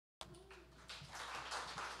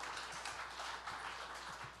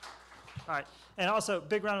All right. And also,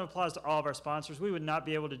 big round of applause to all of our sponsors. We would not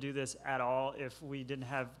be able to do this at all if we didn't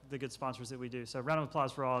have the good sponsors that we do. So round of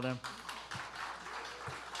applause for all of them.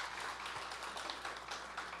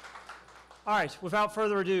 All right. Without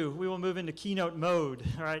further ado, we will move into keynote mode.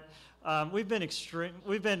 All right. We've been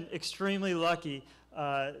extremely lucky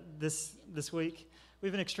this week.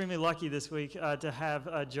 We've been extremely lucky this week to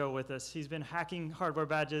have Joe with us. He's been hacking hardware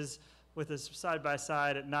badges with us side by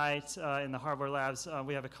side at night in the hardware labs.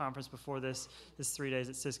 We have a conference before this 3 days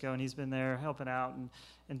at Cisco, and he's been there helping out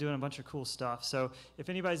and doing a bunch of cool stuff. So if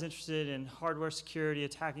anybody's interested in hardware security,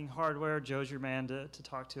 attacking hardware, Joe's your man to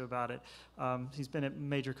talk to about it. He's been at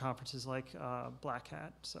major conferences like Black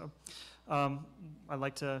Hat. So I'd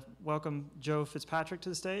like to welcome Joe FitzPatrick to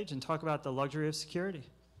the stage and talk about the luxury of security.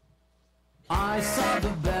 I saw the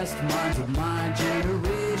best minds of my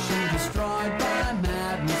generation destroyed by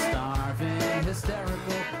madness, starving,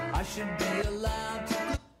 hysterical. I should be allowed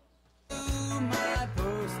to glue my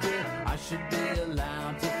post-it. I should be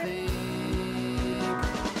allowed to think.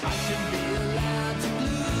 I should be allowed to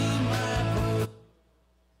glue my post-it.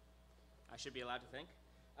 I should be allowed to think.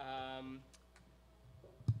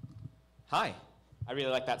 Hi. I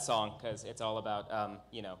really like that song because it's all about,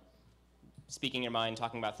 you know, speaking your mind,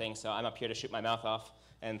 talking about things, so I'm up here to shoot my mouth off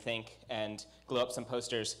and think and glue up some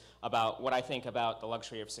posters about what I think about the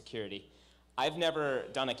luxury of security. I've never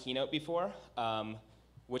done a keynote before,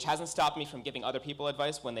 which hasn't stopped me from giving other people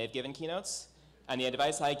advice when they've given keynotes. And the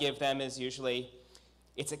advice I give them is usually,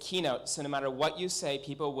 it's a keynote, so no matter what you say,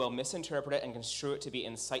 people will misinterpret it and construe it to be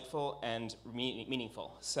insightful and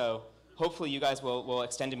meaningful. So hopefully you guys will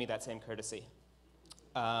extend to me that same courtesy.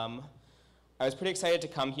 I was pretty excited to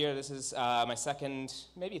come here. This is my second,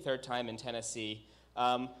 maybe third time in Tennessee.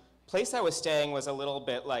 Place I was staying was a little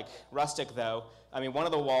bit like rustic though. I mean, one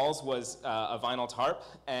of the walls was a vinyl tarp,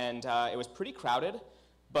 and it was pretty crowded,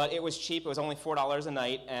 but it was cheap. It was only $4 a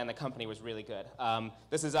night, and the company was really good.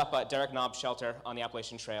 This is up at Derek Knobb's shelter on the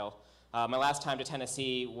Appalachian Trail. My last time to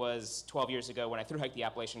Tennessee was 12 years ago when I thru-hiked the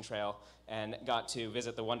Appalachian Trail and got to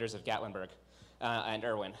visit the wonders of Gatlinburg and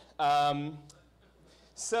Irwin.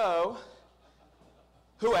 So,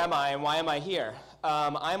 who am I and why am I here?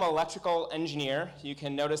 I'm an electrical engineer. You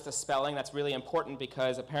can notice the spelling. That's really important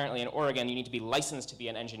because apparently in Oregon you need to be licensed to be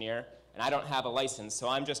an engineer, and I don't have a license, so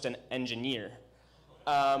I'm just an engineer.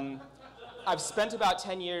 I've spent about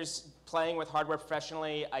 10 years playing with hardware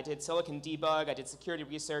professionally. I did silicon debug. I did security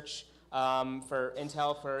research for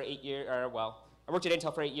Intel for 8 years, or well, I worked at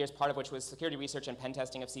Intel for 8 years, part of which was security research and pen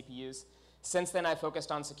testing of CPUs. Since then, I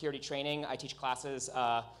focused on security training. I teach classes,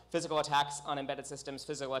 physical attacks on embedded systems,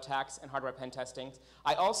 physical attacks, and hardware pen testing.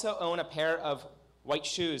 I also own a pair of white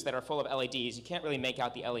shoes that are full of LEDs. You can't really make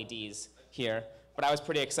out the LEDs here, but I was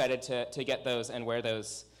pretty excited to get those and wear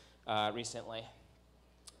those recently.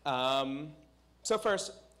 So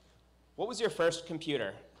first, what was your first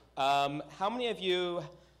computer? How many of you,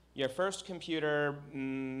 your first computer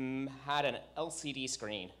had an LCD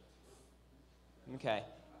screen? Okay.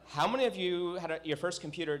 How many of you had your first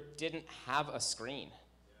computer didn't have a screen?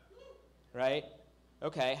 Right?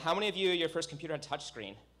 Okay. How many of you, your first computer had a touch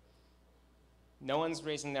screen? No one's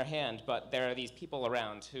raising their hand, but there are these people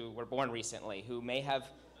around who were born recently who may have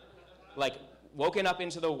like woken up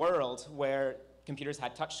into the world where computers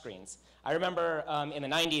had touch screens. I remember in the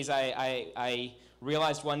 90s, I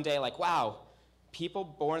realized one day, like, wow, people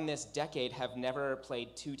born this decade have never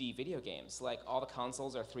played 2D video games. Like, all the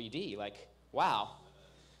consoles are 3D. Like, wow.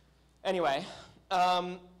 Anyway,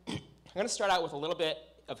 I'm going to start out with a little bit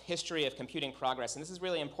of history of computing progress. And this is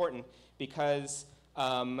really important because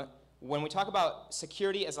when we talk about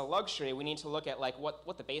security as a luxury, we need to look at like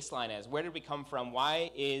what the baseline is. Where did we come from? Why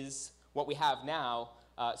is what we have now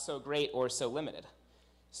so great or so limited?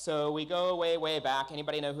 So we go way, way back.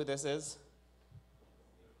 Anybody know who this is?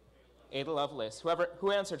 Ada Lovelace.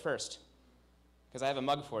 Who answered first? Because I have a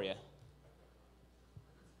mug for you.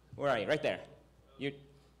 Where are you? Right there. You.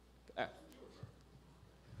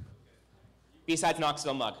 Besides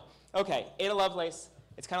Knoxville mug. Okay, Ada Lovelace.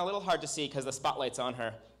 It's kind of a little hard to see because the spotlight's on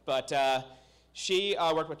her, but she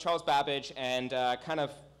worked with Charles Babbage and kind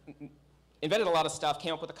of invented a lot of stuff,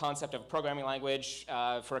 came up with the concept of a programming language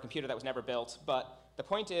for a computer that was never built. But the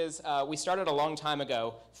point is, we started a long time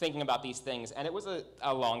ago thinking about these things, and it was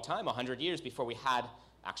a long time, 100 years before we had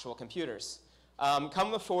actual computers.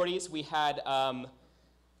 Come the 40s, we had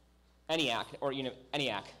ENIAC, or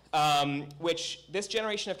ENIAC, which this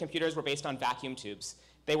generation of computers were based on vacuum tubes.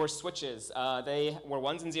 They were switches. They were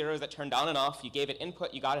ones and zeros that turned on and off. You gave it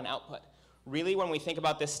input, you got an output. Really, when we think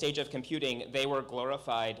about this stage of computing, they were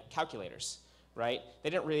glorified calculators. right? They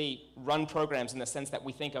didn't really run programs in the sense that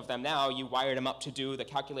we think of them now. You wired them up to do the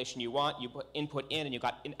calculation you want, you put input in, and you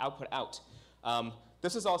got output out.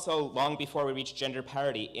 This is also long before we reached gender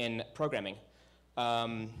parity in programming.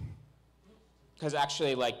 Because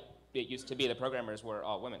actually, like, it used to be the programmers were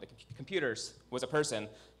all women. The computers was a person,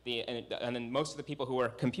 and then most of the people who were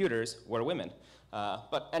computers were women.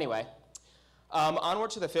 But anyway,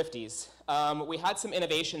 onward to the 50s. We had some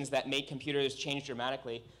innovations that made computers change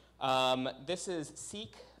dramatically. This is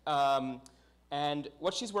Seek, and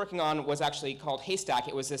what she's working on was actually called Haystack.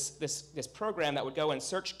 It was this program that would go and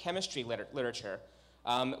search chemistry literature,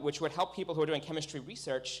 which would help people who are doing chemistry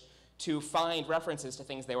research to find references to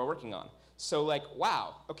things they were working on. So like,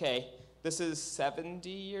 wow, okay, this is 70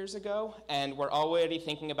 years ago, and we're already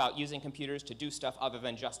thinking about using computers to do stuff other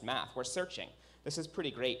than just math. We're searching. This is pretty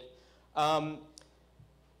great. But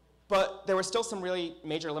there were still some really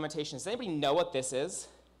major limitations. Does anybody know what this is?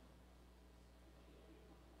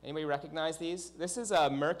 Anybody recognize these? This is a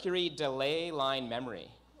Mercury delay line memory,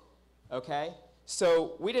 okay?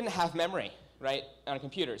 So we didn't have memory, right, on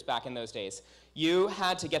computers back in those days. You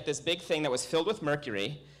had to get this big thing that was filled with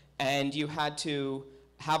mercury, and you had to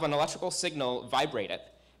have an electrical signal vibrate it.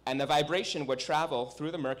 And the vibration would travel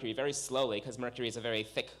through the mercury very slowly, because mercury is a very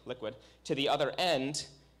thick liquid, to the other end.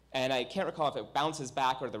 And I can't recall if it bounces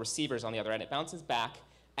back or the receiver's on the other end. It bounces back,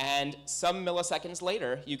 and some milliseconds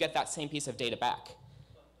later, you get that same piece of data back.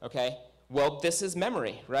 Okay? Well, this is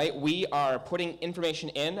memory, right? We are putting information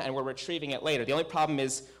in, and we're retrieving it later. The only problem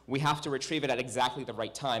is we have to retrieve it at exactly the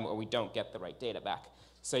right time, or we don't get the right data back.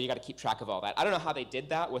 So you got to keep track of all that. I don't know how they did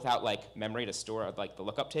that without like memory to store like the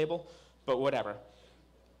lookup table, but whatever.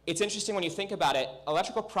 It's interesting when you think about it,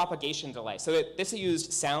 electrical propagation delay. So this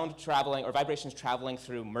used sound traveling or vibrations traveling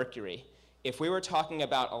through mercury. If we were talking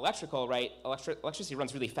about electrical, right, electricity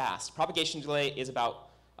runs really fast. Propagation delay is about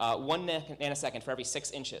 1 nanosecond for every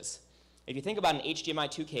 6 inches. If you think about an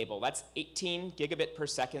HDMI 2 cable, that's 18 gigabit per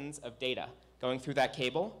second of data going through that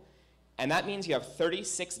cable. And that means you have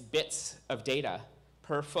 36 bits of data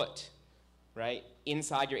per foot, right,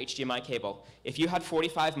 inside your HDMI cable. If you had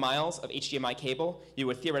 45 miles of HDMI cable, you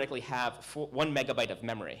would theoretically have 1 megabyte of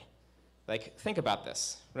memory. Like, think about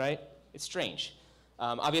this, right? It's strange.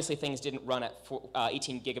 Obviously, things didn't run at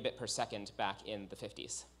 18 gigabit per second back in the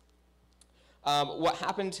 50s. What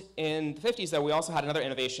happened in the 50s, though, we also had another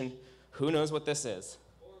innovation. Who knows what this is?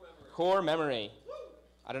 Core memory.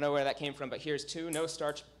 I don't know where that came from, but here's 2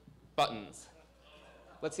 no-starch buttons.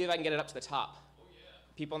 Let's see if I can get it up to the top.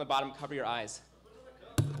 People on the bottom, cover your eyes.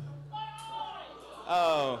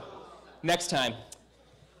 Oh, next time.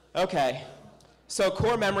 Okay. So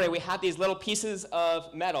core memory, we had these little pieces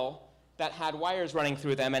of metal that had wires running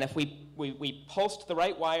through them, and if we pulsed the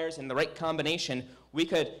right wires in the right combination, we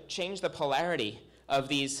could change the polarity of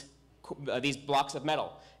these blocks of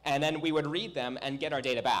metal. And then we would read them and get our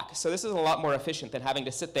data back. So this is a lot more efficient than having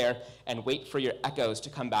to sit there and wait for your echoes to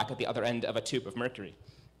come back at the other end of a tube of mercury.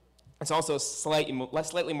 It's also slightly more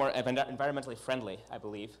environmentally friendly, I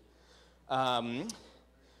believe.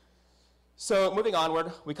 So moving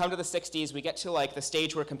onward, we come to the 60s. We get to like the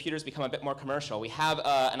stage where computers become a bit more commercial. We have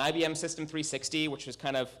an IBM System 360, which is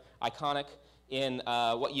kind of iconic in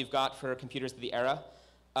what you've got for computers of the era.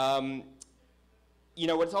 You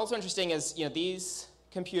know, what's also interesting is, you know, these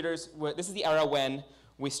computers, this is the era when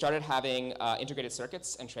we started having integrated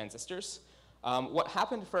circuits and transistors. What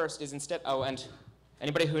happened first is instead, oh, and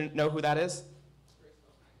anybody who know who that is?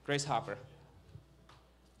 Grace Hopper.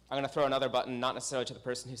 I'm going to throw another button, not necessarily to the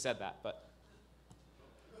person who said that, but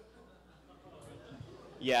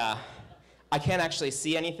yeah. I can't actually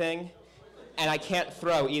see anything, and I can't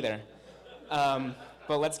throw either.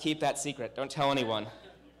 But let's keep that secret. Don't tell anyone.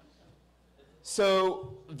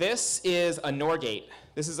 So this is a NOR gate.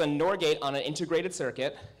 This is a NOR gate on an integrated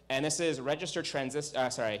circuit, and this is resistor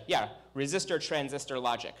transistor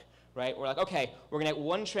logic. Right? We're like, okay, we're going to get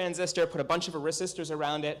one transistor, put a bunch of resistors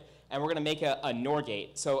around it, and we're going to make a NOR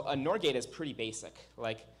gate. So a NOR gate is pretty basic.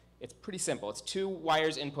 Like, it's pretty simple. It's 2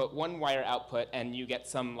 wires input, 1 wire output, and you get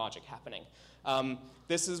some logic happening.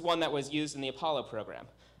 This is one that was used in the Apollo program.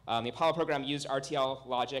 The Apollo program used RTL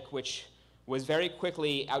logic, which was very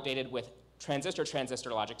quickly outdated with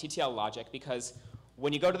transistor logic, TTL logic, because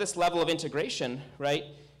when you go to this level of integration, right,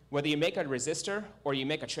 whether you make a resistor or you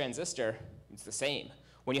make a transistor, it's the same.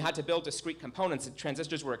 When you had to build discrete components,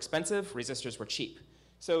 transistors were expensive, resistors were cheap.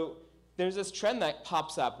 So there's this trend that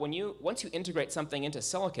pops up. Once you integrate something into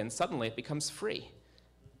silicon, suddenly it becomes free,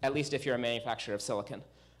 at least if you're a manufacturer of silicon.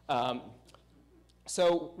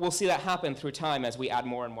 So we'll see that happen through time as we add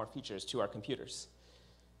more and more features to our computers.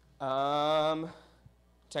 Yeah,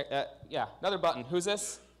 another button. Who's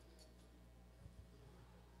this?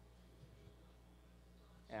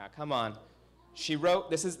 Yeah, come on. She wrote,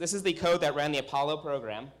 this is the code that ran the Apollo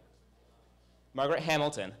program. Margaret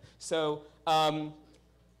Hamilton. So how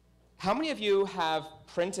many of you have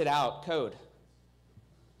printed out code?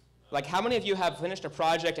 Like, how many of you have finished a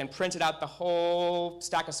project and printed out the whole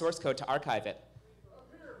stack of source code to archive it? Up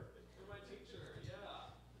here, for my teacher,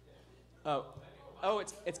 yeah. Oh,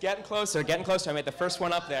 it's getting closer, getting closer. I made the first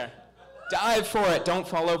one up there. Dive for it, don't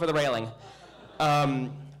fall over the railing. How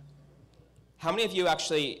many of you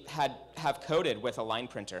actually have coded with a line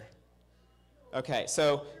printer? Okay,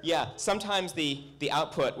 so yeah, sometimes the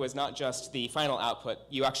output was not just the final output.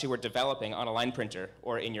 You actually were developing on a line printer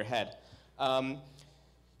or in your head.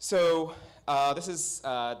 This is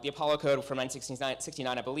the Apollo code from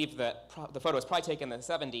 1969. I believe that the photo was probably taken in the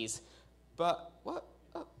 70s. But what?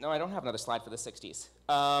 Oh, no, I don't have another slide for the 60s.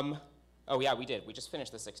 Oh yeah, we did. We just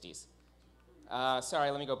finished the 60s. Sorry,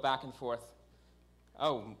 let me go back and forth.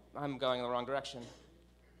 Oh, I'm going in the wrong direction.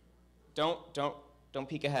 Don't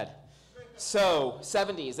peek ahead. So,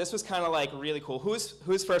 70s. This was kind of like really cool.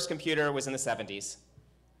 Whose first computer was in the 70s?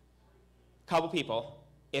 Couple people.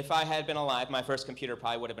 If I had been alive, my first computer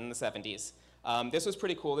probably would have been in the 70s. This was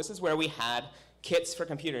pretty cool. This is where we had kits for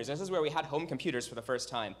computers. This is where we had home computers for the first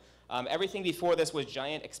time. Everything before this was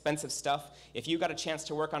giant, expensive stuff. If you got a chance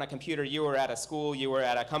to work on a computer, you were at a school, you were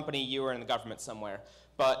at a company, you were in the government somewhere.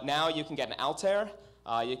 But now you can get an Altair,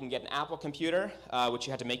 you can get an Apple computer, which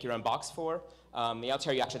you had to make your own box for. The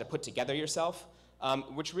Altair you actually had to put together yourself,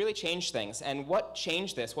 which really changed things. And what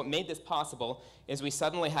changed this, what made this possible, is we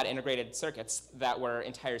suddenly had integrated circuits that were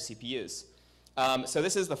entire CPUs. So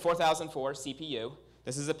this is the 4004 CPU.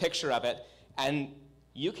 This is a picture of it. And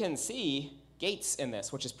you can see gates in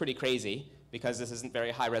this, which is pretty crazy, because this isn't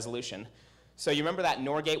very high resolution. So you remember that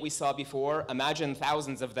NOR gate we saw before? Imagine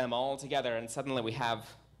thousands of them all together, and suddenly we have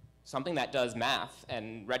something that does math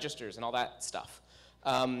and registers and all that stuff.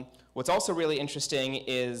 What's also really interesting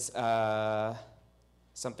is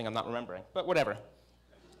something I'm not remembering, but whatever.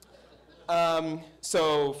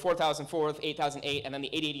 So 4004, 8008, and then the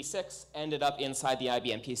 8086 ended up inside the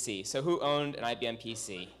IBM PC. So who owned an IBM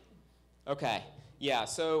PC? Okay, yeah,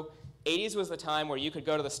 so 80s was the time where you could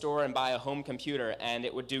go to the store and buy a home computer, and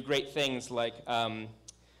it would do great things like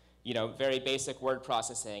very basic word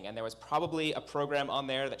processing, and there was probably a program on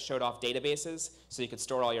there that showed off databases so you could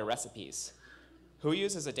store all your recipes. Who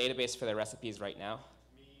uses a database for their recipes right now?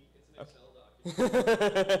 Me, it's an Excel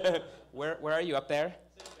document. Where are you, up there?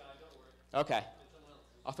 Same guy, don't worry. Okay.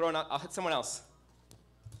 I'll hit someone else.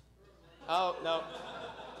 Oh, no.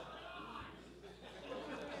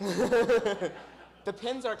 The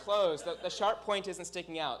pins are closed. The sharp point isn't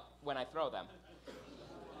sticking out when I throw them.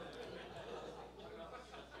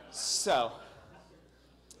 So,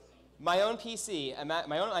 my own PC,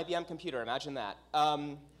 my own IBM computer, imagine that.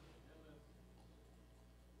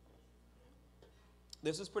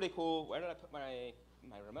 This is pretty cool. Where did I put my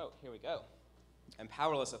remote? Here we go. I'm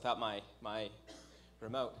powerless without my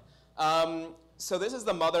remote. So this is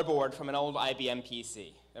the motherboard from an old IBM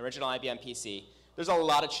PC, the original IBM PC. There's a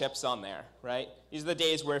lot of chips on there, right? These are the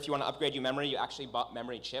days where if you want to upgrade your memory, you actually bought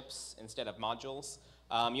memory chips instead of modules.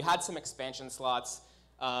 You had some expansion slots.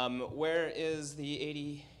 Where is the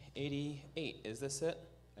 8088? Is this it?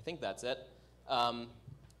 I think that's it.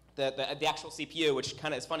 The actual CPU, which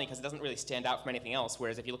kind of is funny because it doesn't really stand out from anything else,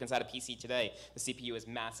 whereas if you look inside a PC today, the CPU is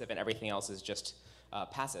massive and everything else is just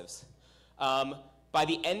passives. By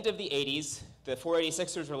the end of the 80s, the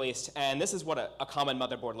 486 was released, and this is what a common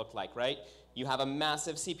motherboard looked like, right? You have a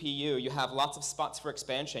massive CPU, you have lots of spots for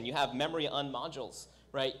expansion, you have memory on modules,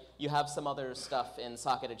 right? You have some other stuff in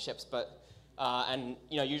socketed chips, but and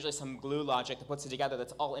usually some glue logic that puts it together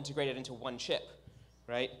that's all integrated into one chip,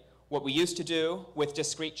 right? What we used to do with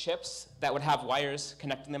discrete chips that would have wires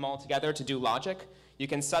connecting them all together to do logic, you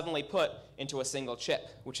can suddenly put into a single chip,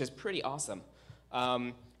 which is pretty awesome.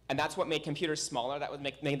 And that's what made computers smaller. That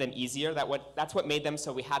made them easier. That's what made them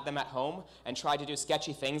so we had them at home and tried to do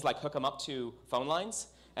sketchy things like hook them up to phone lines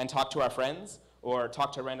and talk to our friends or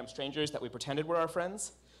talk to random strangers that we pretended were our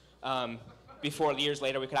friends. Before years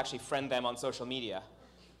later, we could actually friend them on social media.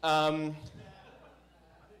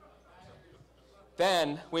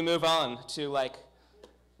 Then we move on to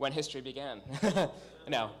when history began.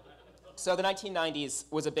 No. So the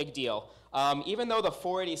 1990s was a big deal. Even though the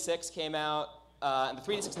 486 came out, and the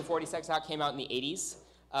 386 and 486 came out in the 80s,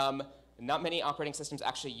 not many operating systems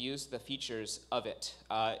actually used the features of it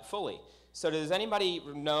fully. So does anybody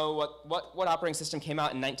know what operating system came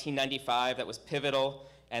out in 1995 that was pivotal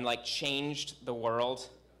and changed the world?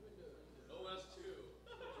 OS2.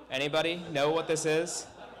 Anybody know what this is?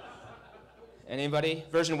 Anybody?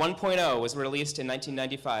 Version 1.0 was released in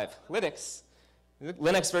 1995. Linux.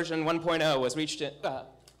 Linux version 1.0 was reached in,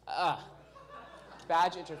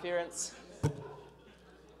 badge interference.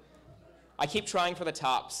 I keep trying for the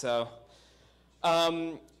top, so.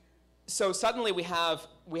 So suddenly we have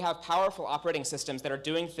powerful operating systems that are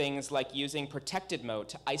doing things like using protected mode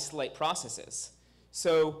to isolate processes.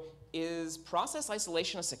 So is process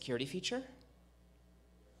isolation a security feature?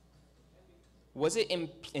 Was it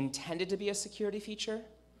intended to be a security feature?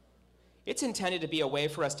 It's intended to be a way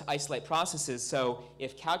for us to isolate processes, so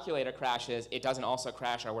if calculator crashes, it doesn't also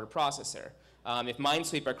crash our word processor. If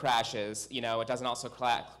Minesweeper crashes, it doesn't also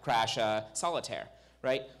crash Solitaire,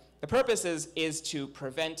 right? The purpose is to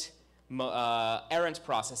prevent errant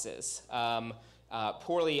processes,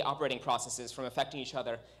 poorly operating processes from affecting each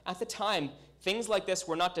other. At the time, things like this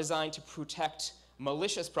were not designed to protect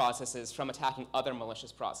malicious processes from attacking other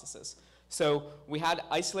malicious processes. So we had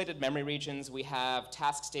isolated memory regions, we have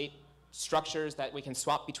task state structures that we can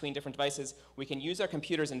swap between different devices. We can use our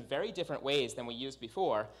computers in very different ways than we used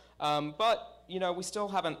before, but we still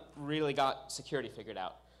haven't really got security figured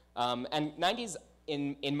out. And 90s,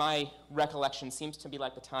 in my recollection, seems to be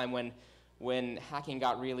like the time when hacking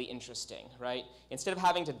got really interesting, right? Instead of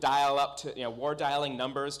having to dial up to, war dialing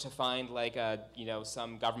numbers to find like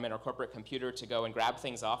some government or corporate computer to go and grab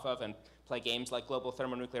things off of and play games like Global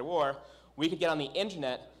Thermonuclear War, we could get on the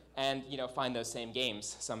internet and find those same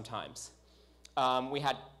games sometimes. We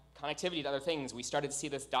had connectivity to other things. We started to see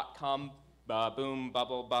this .com boom,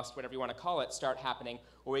 bubble, bust, whatever you want to call it, start happening,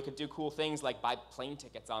 where we could do cool things like buy plane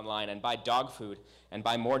tickets online and buy dog food and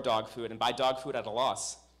buy more dog food and buy dog food at a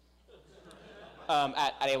loss,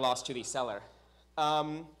 at a loss to the seller.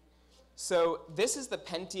 So this is the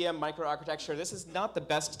Pentium microarchitecture. This is not the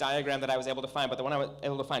best diagram that I was able to find, but the one I was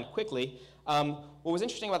able to find quickly. What was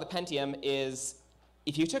interesting about the Pentium is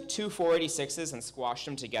if you took two 486s and squashed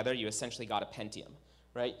them together, you essentially got a Pentium,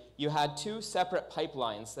 right? You had two separate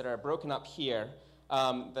pipelines that are broken up here,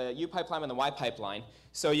 the U pipeline and the Y pipeline.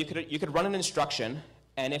 So you could run an instruction,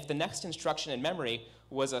 and if the next instruction in memory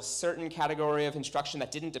was a certain category of instruction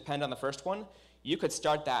that didn't depend on the first one, you could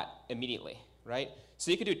start that immediately, right? So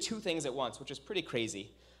you could do two things at once, which is pretty crazy.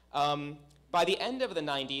 By the end of the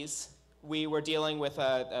 90s, we were dealing with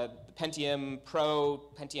a Pentium Pro,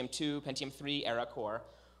 Pentium 2, Pentium 3 era core,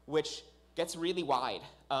 which gets really wide.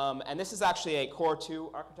 And this is actually a Core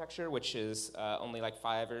 2 architecture, which is only like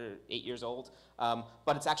 5 or 8 years old.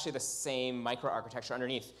 But it's actually the same microarchitecture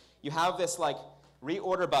underneath. You have this like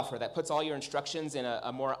reorder buffer that puts all your instructions in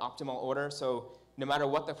a more optimal order. So no matter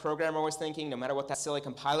what the programmer was thinking, no matter what that silly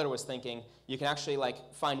compiler was thinking, you can actually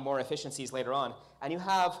like find more efficiencies later on. And you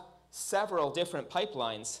have several different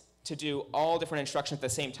pipelines to do all different instructions at the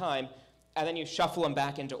same time, and then you shuffle them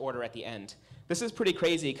back into order at the end. This is pretty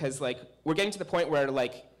crazy because like we're getting to the point where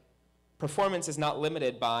like performance is not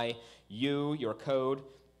limited by you, your code,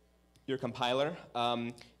 your compiler.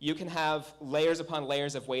 You can have layers upon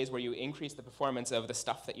layers of ways where you increase the performance of the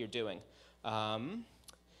stuff that you're doing. And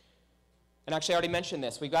actually I already mentioned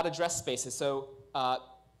this. We've got address spaces. So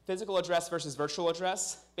physical address versus virtual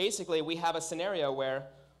address. Basically we have a scenario where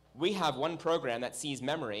we have one program that sees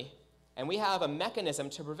memory, and we have a mechanism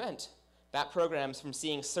to prevent that program from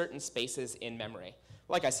seeing certain spaces in memory.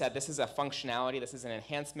 Like I said, this is a functionality, this is an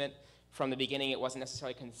enhancement. From the beginning, it wasn't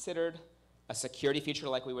necessarily considered a security feature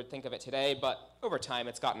like we would think of it today, but over time,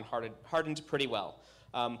 it's gotten hardened pretty well.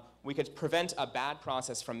 We could prevent a bad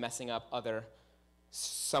process from messing up other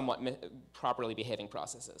somewhat properly behaving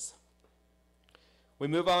processes. We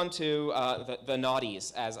move on to the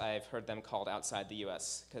naughties, as I've heard them called outside the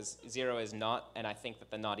US, because Zero is not, and I think that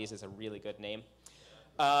the naughties is a really good name.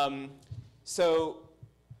 So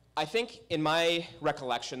I think in my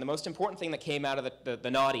recollection, the most important thing that came out of the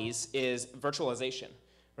naughties is virtualization,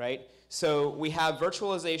 right? So we have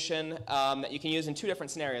virtualization that you can use in two different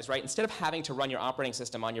scenarios, right? Instead of having to run your operating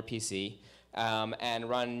system on your PC, and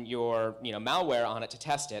run your malware on it to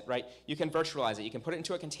test it, right? You can virtualize it. You can put it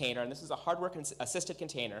into a container, and this is a hardware-assisted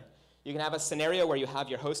container. You can have a scenario where you have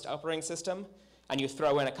your host operating system, and you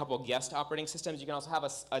throw in a couple guest operating systems. You can also have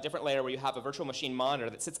a different layer where you have a virtual machine monitor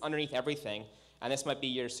that sits underneath everything, and this might be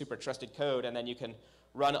your super trusted code, and then you can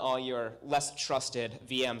run all your less trusted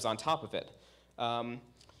VMs on top of it. And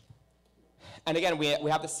again, we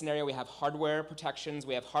have this scenario, we have hardware protections,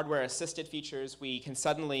 we have hardware-assisted features, we can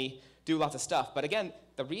suddenly do lots of stuff. But again,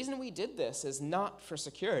 the reason we did this is not for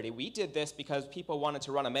security. We did this because people wanted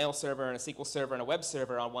to run a mail server and a SQL server and a web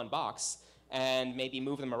server on one box and maybe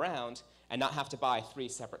move them around and not have to buy 3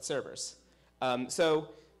 separate servers. So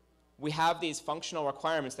we have these functional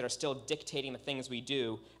requirements that are still dictating the things we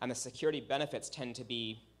do, and the security benefits tend to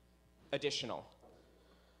be additional.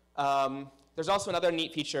 There's also another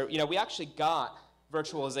neat feature. We actually got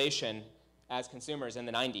virtualization as consumers in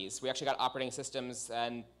the 90s. We actually got operating systems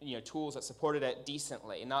and tools that supported it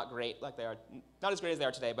decently. Not great like they are, not as great as they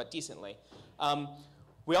are today, but decently.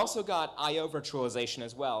 We also got I/O virtualization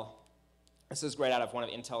as well. This is right out of one of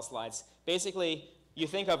Intel's slides. Basically, you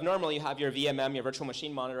think of normally you have your VMM, your virtual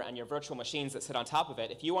machine monitor, and your virtual machines that sit on top of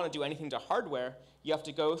it. If you want to do anything to hardware, you have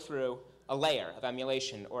to go through a layer of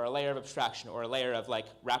emulation, or a layer of abstraction, or a layer of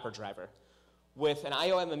wrapper driver. With an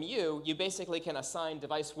I/O MMU, you basically can assign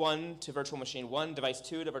device 1 to virtual machine 1, device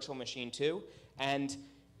 2 to virtual machine 2, and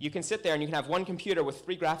you can sit there and you can have one computer with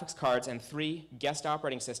 3 graphics cards and 3 guest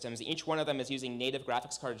operating systems. Each one of them is using native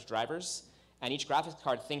graphics cards drivers, and each graphics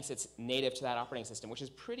card thinks it's native to that operating system, which is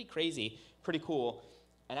pretty crazy, pretty cool,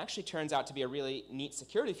 and actually turns out to be a really neat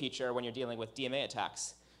security feature when you're dealing with DMA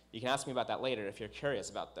attacks. You can ask me about that later if you're curious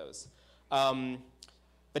about those.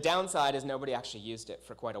 The downside is nobody actually used it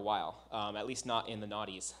for quite a while, at least not in the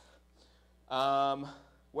noughties.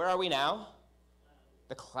 Where are we now?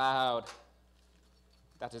 The cloud.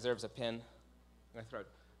 That deserves a pin. I'm going to throw it.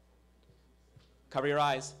 Cover your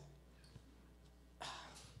eyes.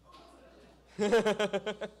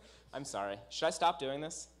 I'm sorry. Should I stop doing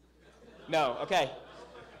this? No, okay.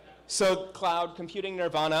 So cloud computing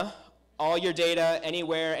nirvana, all your data,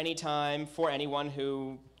 anywhere, anytime, for anyone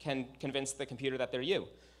who can convince the computer that they're you.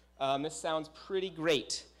 This sounds pretty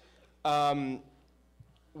great.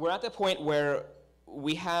 We're at the point where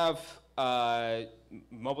we have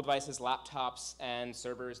mobile devices, laptops, and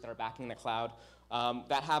servers that are backing the cloud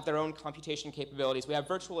that have their own computation capabilities. We have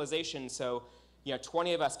virtualization, so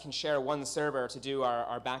 20 of us can share one server to do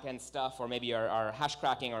our back-end stuff, or maybe our hash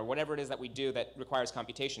cracking, or whatever it is that we do that requires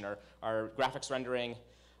computation, or our graphics rendering.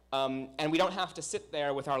 And we don't have to sit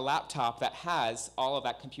there with our laptop that has all of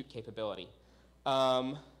that compute capability.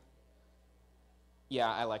 Yeah,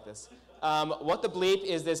 I like this. What the bleep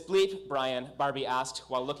is this bleep, Brian, Barbie asked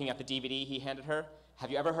while looking at the DVD he handed her. Have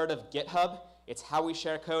you ever heard of GitHub? It's how we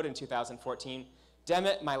share code in 2014. Damn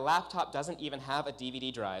it, my laptop doesn't even have a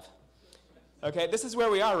DVD drive. Okay, this is where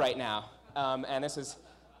we are right now. And this is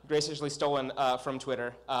graciously stolen from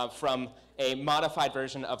Twitter, from a modified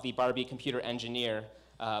version of the Barbie Computer Engineer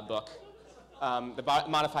book. The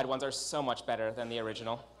modified ones are so much better than the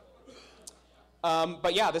original.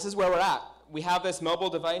 But yeah, this is where we're at. We have this mobile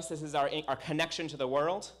device. This is our connection to the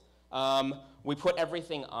world. We put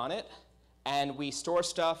everything on it, and we store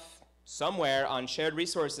stuff somewhere on shared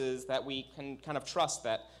resources that we can kind of trust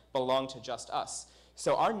that belong to just us.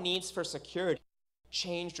 So our needs for security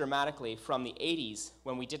changed dramatically from the 80s,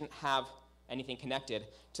 when we didn't have anything connected,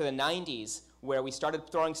 to the 90s, where we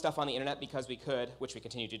started throwing stuff on the internet because we could, which we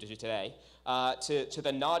continue to do today, to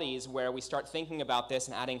the noughties, where we start thinking about this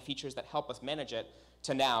and adding features that help us manage it,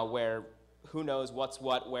 to now, where who knows what's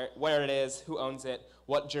what, where it is, who owns it,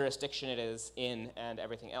 what jurisdiction it is in, and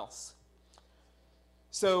everything else.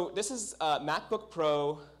 So this is MacBook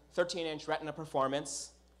Pro 13-inch Retina performance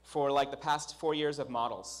for the past 4 years of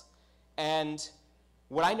models. And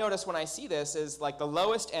what I notice when I see this is the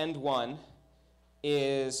lowest end one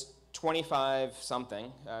is 25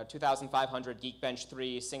 something, 2,500 Geekbench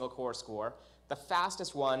 3 single core score. The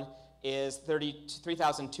fastest one is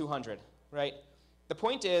 3,200, right? The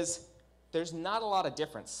point is, there's not a lot of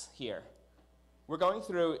difference here. We're going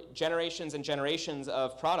through generations and generations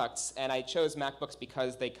of products, and I chose MacBooks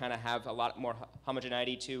because they kind of have a lot more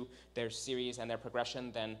homogeneity to their series and their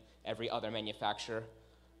progression than every other manufacturer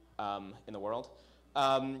in the world.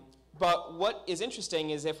 But what is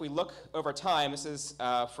interesting is if we look over time, this is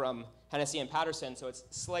from Hennessy and Patterson, so it's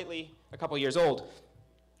slightly a couple years old.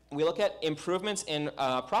 We look at improvements in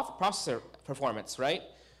processor performance, right?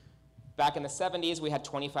 Back in the 70s, we had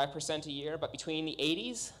 25% a year, but between the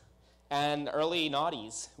 80s and early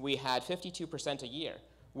noughties, we had 52% a year,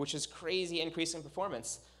 which is crazy increase in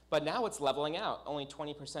performance. But now it's leveling out, only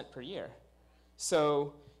 20% per year.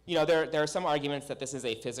 So there are some arguments that this is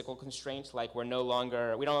a physical constraint, like we no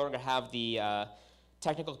longer have the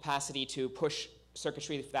technical capacity to push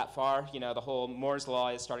circuitry that far. The whole Moore's law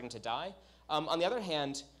is starting to die. On the other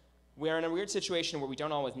hand, we're in a weird situation where we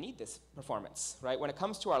don't always need this performance, right? When it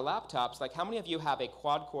comes to our laptops, how many of you have a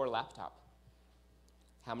quad-core laptop?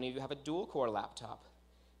 How many of you have a dual-core laptop?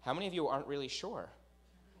 How many of you aren't really sure?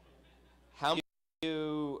 How many of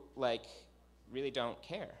you, really don't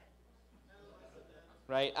care?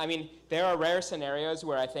 Right? I mean, there are rare scenarios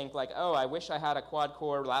where I think, oh, I wish I had a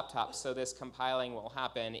quad-core laptop so this compiling will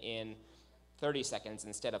happen in 30 seconds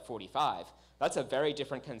instead of 45. That's a very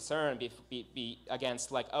different concern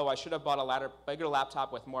against, oh, I should have bought a bigger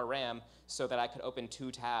laptop with more RAM so that I could open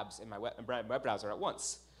 2 tabs in my web browser at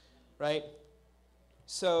once, right?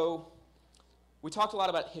 So we talked a lot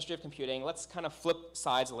about history of computing. Let's kind of flip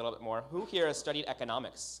sides a little bit more. Who here has studied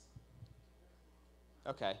economics?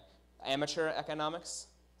 Okay. Amateur economics?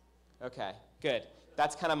 Okay, good.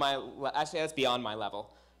 That's kind of actually that's beyond my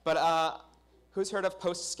level. But who's heard of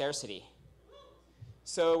post-scarcity?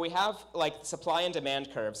 So we have like supply and demand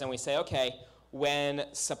curves, and we say, okay, when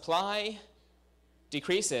supply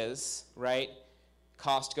decreases, right,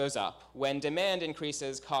 cost goes up. When demand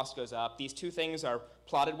increases, cost goes up. These two things are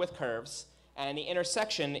plotted with curves, and the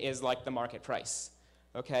intersection is like the market price,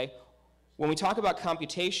 okay? When we talk about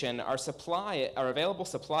computation, our available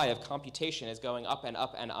supply of computation is going up and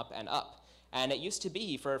up and up and up. And it used to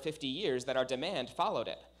be for 50 years that our demand followed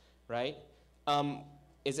it, right?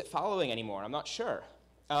 Is it following anymore? I'm not sure.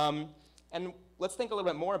 And let's think a little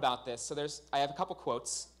bit more about this. So I have a couple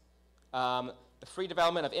quotes. The free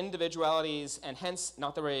development of individualities, and hence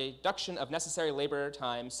not the reduction of necessary labor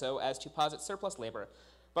time so as to posit surplus labor,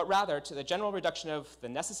 but rather to the general reduction of the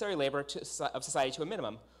necessary labor of society to a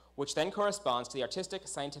minimum, which then corresponds to the artistic,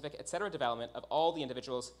 scientific, etc. development of all the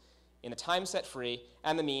individuals in the time set free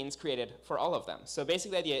and the means created for all of them. So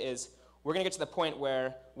basically the idea is we're going to get to the point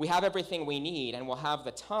where we have everything we need and we'll have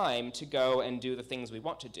the time to go and do the things we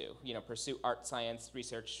want to do. You know, pursue art, science,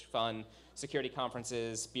 research, fun, security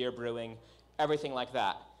conferences, beer brewing, everything like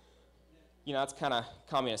that. You know, that's kind of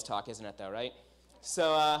communist talk, isn't it, though, right?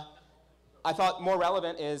 So I thought more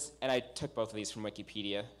relevant is, and I took both of these from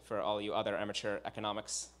Wikipedia for all you other amateur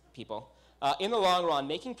economics people. In the long run,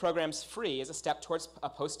 making programs free is a step towards a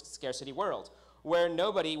post-scarcity world where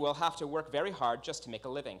nobody will have to work very hard just to make a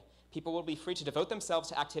living. People will be free to devote themselves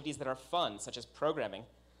to activities that are fun, such as programming.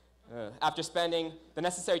 After spending the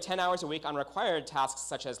necessary 10 hours a week on required tasks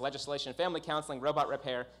such as legislation, family counseling, robot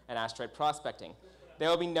repair, and asteroid prospecting, there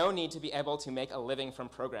will be no need to be able to make a living from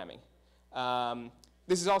programming.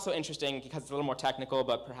 This is also interesting because it's a little more technical,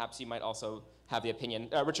 but perhaps you might also have the opinion.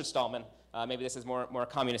 Richard Stallman, maybe this is more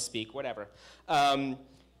communist speak, whatever.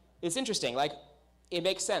 It's interesting, like, it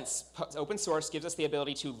makes sense. Open source gives us the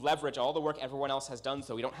ability to leverage all the work everyone else has done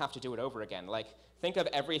so we don't have to do it over again. Like, think of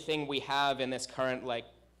everything we have in this current, like,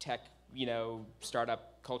 tech, you know,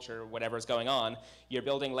 startup culture, whatever is going on. You're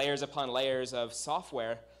building layers upon layers of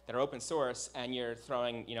software that are open source, and you're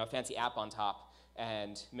throwing, you know, a fancy app on top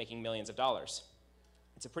and making millions of dollars.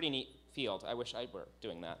 It's a pretty neat field. I wish I were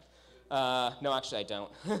doing that. No, actually, I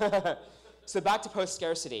don't. So back to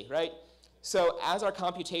post-scarcity, right? So as our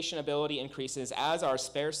computation ability increases, as our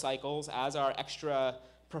spare cycles, as our extra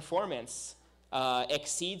performance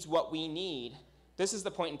exceeds what we need, this is the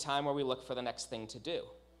point in time where we look for the next thing to do,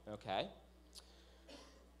 okay?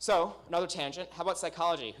 So another tangent, how about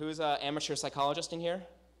psychology? Who's an amateur psychologist in here?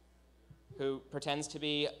 Who pretends to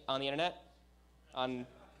be on the internet? On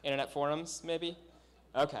internet forums, maybe?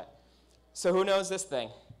 Okay, so who knows this thing?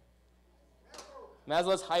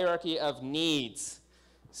 Maslow's hierarchy of needs.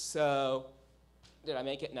 So, did I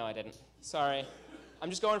make it? No, I didn't. Sorry. I'm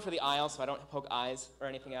just going for the aisle so I don't poke eyes or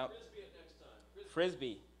anything out. Frisbee it next time.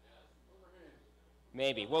 Frisbee. Yeah,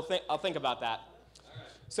 Maybe. I'll think about that.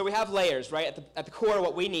 So we have layers, right? At the core,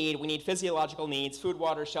 what we need physiological needs, food,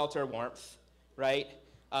 water, shelter, warmth, right?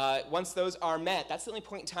 Once those are met, that's the only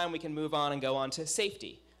point in time we can move on and go on to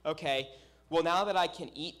safety. Okay, well, now that I can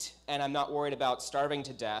eat and I'm not worried about starving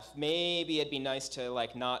to death, maybe it'd be nice to,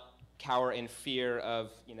 like, not cower in fear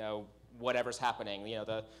of, you know, whatever's happening, you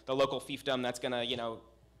know, the local fiefdom that's gonna, you know,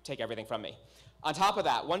 take everything from me. On top of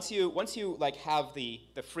that, once you like have the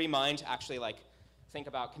free mind to actually, like, think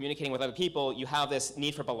about communicating with other people, you have this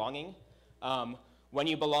need for belonging. When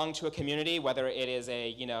you belong to a community, whether it is a,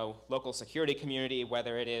 you know, local security community,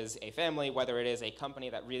 whether it is a family, whether it is a company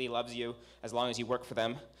that really loves you as long as you work for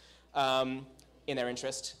them in their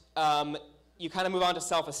interest, you kind of move on to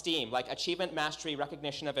self-esteem, like achievement, mastery,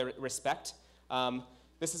 recognition of respect.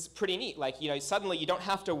 This is pretty neat. Like, you know, suddenly you don't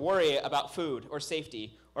have to worry about food or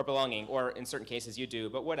safety or belonging, or in certain cases you do,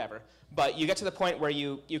 but whatever. But you get to the point where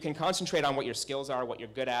you can concentrate on what your skills are, what you're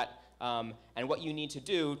good at, and what you need to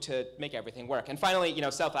do to make everything work. And finally, you know,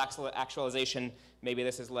 self-actualization, maybe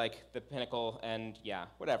this is like the pinnacle, and yeah,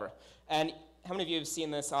 whatever. And how many of you have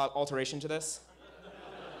seen this alteration to this?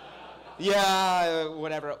 Yeah,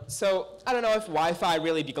 whatever. So I don't know if Wi-Fi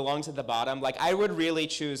really belongs at the bottom. Like, I would really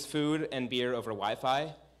choose food and beer over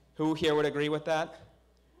Wi-Fi. Who here would agree with that?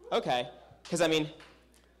 Okay, because I mean,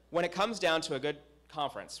 when it comes down to a good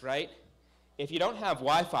conference, right? If you don't have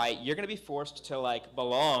Wi-Fi, you're going to be forced to, like,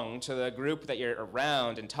 belong to the group that you're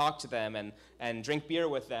around and talk to them and drink beer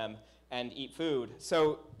with them and eat food.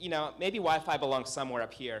 So, you know, maybe Wi-Fi belongs somewhere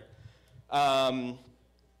up here.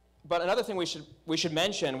 But another thing we should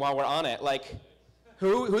mention while we're on it, like,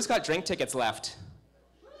 who's got drink tickets left?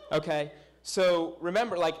 Okay, So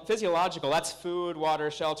remember, like physiological, that's food, water,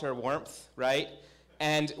 shelter, warmth, right?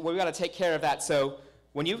 And we've got to take care of that. So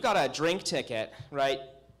when you've got a drink ticket, right,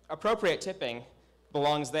 appropriate tipping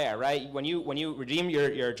belongs there, right? When you redeem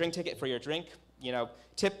your drink ticket for your drink, you know,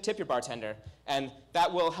 tip your bartender. And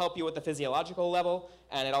that will help you with the physiological level,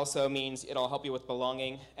 and it also means it'll help you with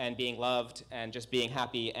belonging and being loved and just being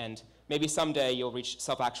happy, and maybe someday you'll reach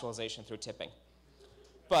self-actualization through tipping.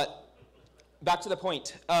 But back to the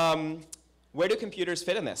point, where do computers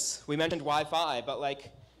fit in this? We mentioned Wi-Fi, but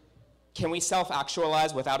like, can we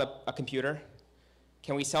self-actualize without a computer?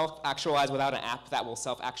 Can we self-actualize without an app that will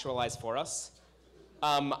self-actualize for us?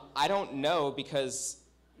 I don't know, because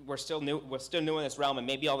we're still new in this realm, and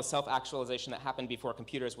maybe all the self-actualization that happened before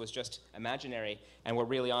computers was just imaginary, and we're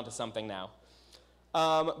really onto something now.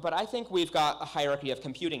 But I think we've got a hierarchy of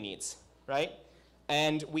computing needs, right?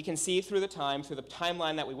 And we can see through the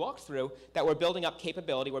timeline that we walked through, that we're building up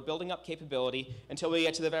capability until we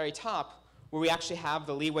get to the very top, where we actually have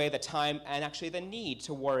the leeway, the time, and actually the need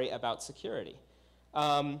to worry about security.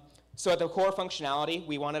 So at the core functionality,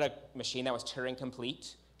 we wanted a machine that was Turing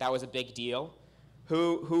complete. That was a big deal.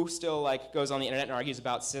 Who still like goes on the internet and argues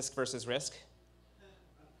about CISC versus RISC?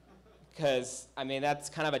 Because, I mean, that's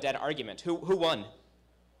kind of a dead argument. Who won?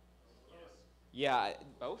 Yeah,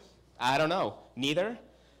 both? I don't know. Neither?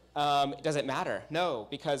 Does it matter? No,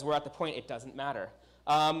 because we're at the point it doesn't matter.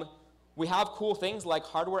 We have cool things like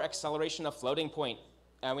hardware acceleration of floating point,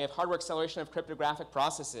 and we have hardware acceleration of cryptographic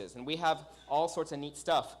processes, and we have all sorts of neat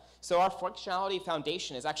stuff. So our functionality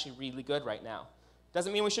foundation is actually really good right now.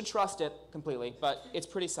 Doesn't mean we should trust it completely, but it's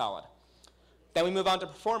pretty solid. Then we move on to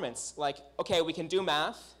performance. Like, okay, we can do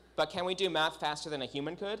math, but can we do math faster than a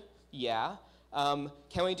human could? Yeah.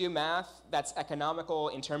 Can we do math that's economical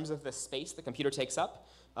in terms of the space the computer takes up?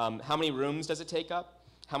 How many rooms does it take up?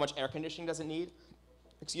 How much air conditioning does it need?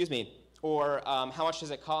 Excuse me. Or how much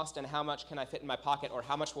does it cost, and how much can I fit in my pocket, or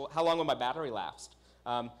how long will my battery last?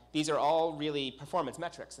 These are all really performance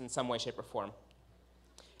metrics in some way, shape, or form.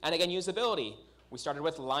 And again, usability. We started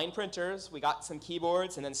with line printers, we got some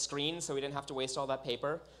keyboards and then screens so we didn't have to waste all that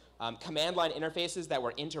paper. Command line interfaces that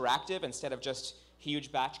were interactive instead of just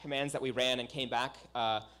huge batch commands that we ran and came back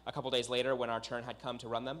a couple days later when our turn had come to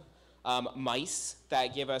run them. Mice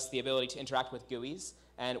that give us the ability to interact with GUIs,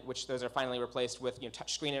 and which those are finally replaced with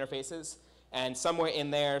touchscreen interfaces. And somewhere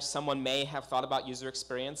in there, someone may have thought about user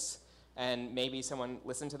experience, and maybe someone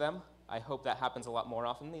listened to them. I hope that happens a lot more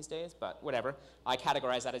often these days, but whatever. I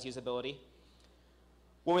categorize that as usability.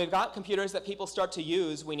 When we've got computers that people start to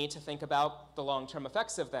use, we need to think about the long-term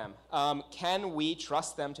effects of them. Can we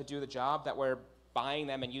trust them to do the job that we're buying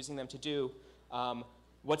them and using them to do?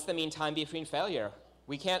 What's the mean time between failure?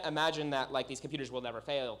 We can't imagine that like these computers will never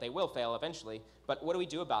fail. They will fail eventually, but what do we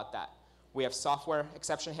do about that? We have software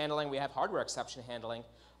exception handling, we have hardware exception handling.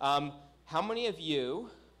 How many of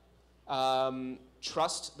you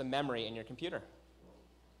trust the memory in your computer?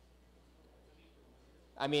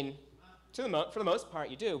 I mean, for the most part,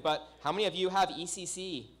 you do, but how many of you have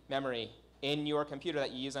ECC memory in your computer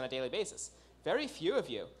that you use on a daily basis? Very few of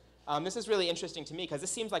you. This is really interesting to me because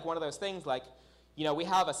this seems like one of those things like, we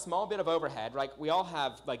have a small bit of overhead, right? We all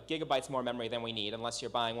have like gigabytes more memory than we need, unless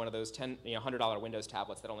you're buying one of those $100 Windows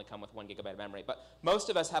tablets that only come with 1 gigabyte of memory. But most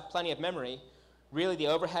of us have plenty of memory. Really, the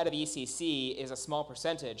overhead of ECC is a small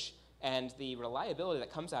percentage, and the reliability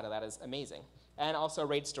that comes out of that is amazing. And also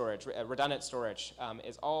RAID storage, redundant storage,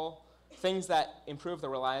 is all things that improve the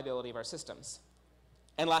reliability of our systems.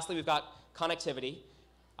 And lastly, we've got connectivity.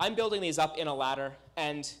 I'm building these up in a ladder,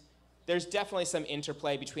 and there's definitely some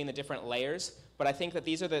interplay between the different layers, but I think that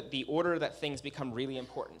these are the order that things become really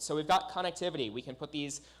important. So we've got connectivity. We can put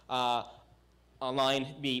these online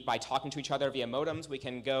by talking to each other via modems. We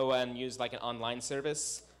can go and use like an online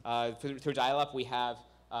service. Through dial-up, we have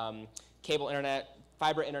cable internet,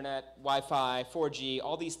 fiber internet, Wi-Fi, 4G,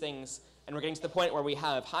 all these things. And we're getting to the point where we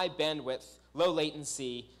have high bandwidth, low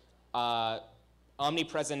latency,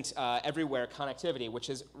 omnipresent, everywhere connectivity, which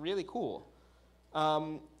is really cool.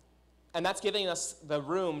 And that's giving us the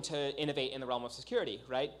room to innovate in the realm of security,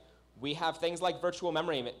 right? We have things like virtual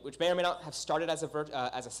memory, which may or may not have started as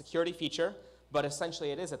a security feature, but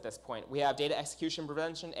essentially it is at this point. We have data execution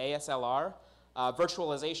prevention, ASLR,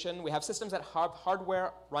 virtualization. We have systems that have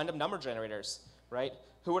hardware random number generators, right?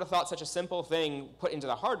 Who would have thought such a simple thing put into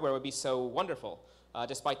the hardware would be so wonderful,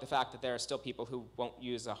 despite the fact that there are still people who won't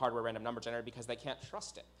use a hardware random number generator because they can't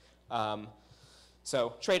trust it.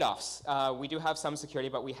 So trade-offs. We do have some security,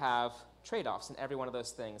 but we have trade-offs in every one of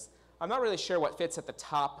those things. I'm not really sure what fits at the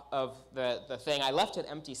top of the thing. I left an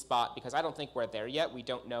empty spot because I don't think we're there yet. We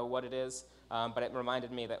don't know what it is, but it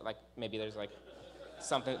reminded me that like maybe there's like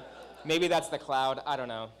something. Maybe that's the cloud. I don't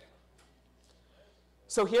know.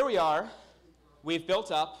 So here we are. We've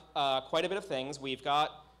built up quite a bit of things. We've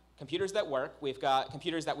got computers that work. We've got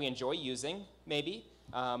computers that we enjoy using, maybe.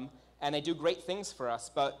 And they do great things for us,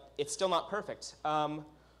 but it's still not perfect.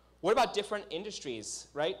 What about different industries,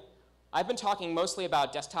 right? I've been talking mostly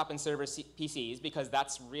about desktop and server PCs because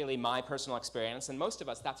that's really my personal experience, and most of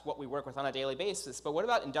us, that's what we work with on a daily basis. But what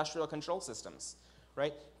about industrial control systems,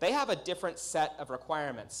 right? They have a different set of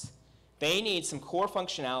requirements. They need some core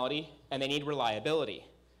functionality, and they need reliability,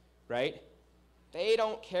 right? They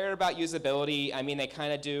don't care about usability. I mean, they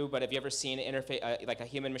kind of do, but have you ever seen an interface, like a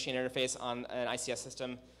human-machine interface on an ICS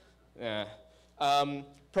system?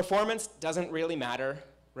 Performance doesn't really matter,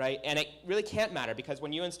 right? And it really can't matter because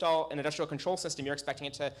when you install an industrial control system, you're expecting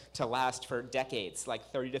it to last for decades, like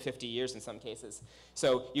 30 to 50 years in some cases.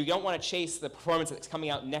 So you don't want to chase the performance that's coming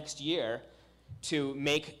out next year to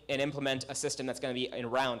make and implement a system that's going to be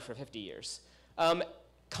around for 50 years.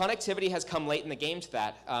 Connectivity has come late in the game to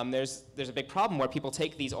that. There's a big problem where people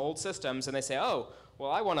take these old systems and they say, oh, well,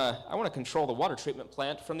 I want to control the water treatment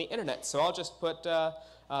plant from the internet, so I'll just put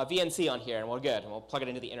VNC on here and we're good, and we'll plug it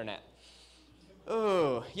into the internet.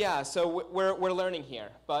 Oh, yeah, so we're learning here,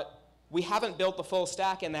 but we haven't built the full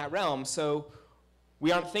stack in that realm, so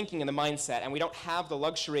we aren't thinking in the mindset, and we don't have the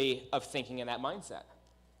luxury of thinking in that mindset.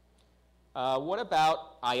 What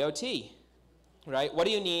about IoT, right? What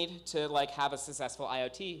do you need to have a successful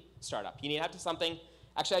IoT startup? You need to have something,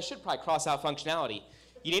 actually I should probably cross out functionality.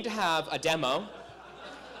 You need to have a demo,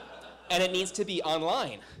 and it needs to be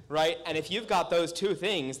online, right? And if you've got those two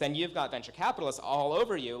things, then you've got venture capitalists all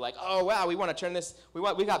over you, like, oh wow, we want to turn this,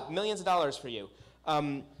 we got millions of dollars for you.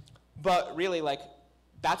 But really,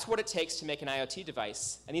 that's what it takes to make an IoT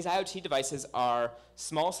device. And these IoT devices are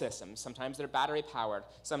small systems. Sometimes they're battery powered,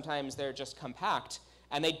 sometimes they're just compact,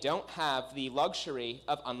 and they don't have the luxury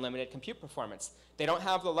of unlimited compute performance. They don't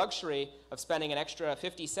have the luxury of spending an extra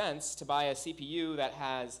 50 cents to buy a CPU that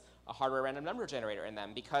has a hardware random number generator in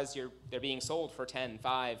them because they're being sold for $10,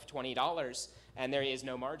 $5, $20, and there is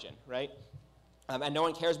no margin, right? And no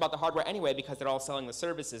one cares about the hardware anyway because they're all selling the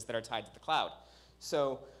services that are tied to the cloud.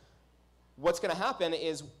 So what's going to happen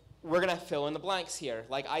is we're going to fill in the blanks here.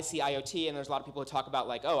 Like I see IoT, and there's a lot of people who talk about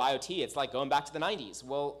oh, IoT, it's like going back to the 90s.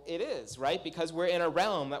 Well, it is, right? Because we're in a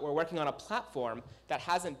realm that we're working on a platform that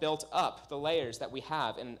hasn't built up the layers that we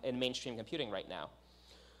have in mainstream computing right now.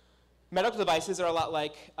 Medical devices are a lot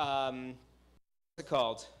like, what's it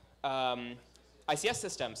called? ICS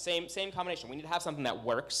systems, same combination. We need to have something that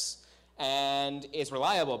works and is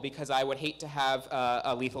reliable because I would hate to have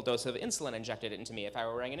a lethal dose of insulin injected into me if I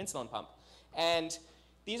were wearing an insulin pump. And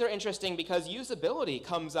these are interesting because usability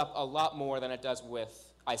comes up a lot more than it does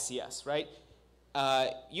with ICS, right?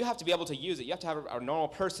 You have to be able to use it. You have to have a normal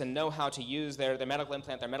person know how to use their medical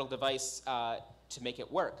implant, their medical device to make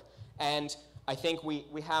it work. And I think we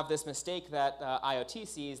have this mistake that IoT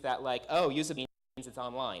sees that oh, usability means it's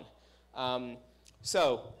online.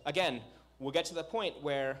 So again, we'll get to the point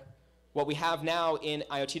where what we have now in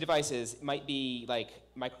IoT devices might be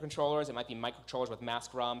microcontrollers. It might be microcontrollers with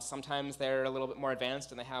mask ROMs. Sometimes they're a little bit more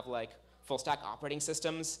advanced and they have full stack operating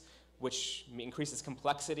systems, which increases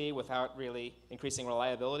complexity without really increasing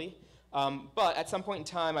reliability. But at some point in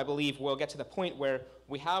time, I believe we'll get to the point where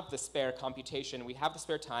we have the spare computation, we have the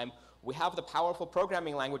spare time, we have the powerful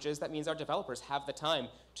programming languages. That means our developers have the time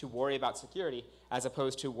to worry about security as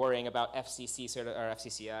opposed to worrying about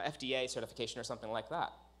FDA certification or something like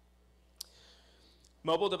that.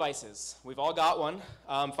 Mobile devices. We've all got one.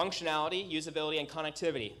 Functionality, usability, and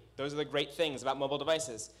connectivity. Those are the great things about mobile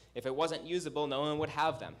devices. If it wasn't usable, no one would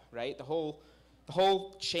have them, right? The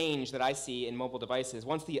whole change that I see in mobile devices,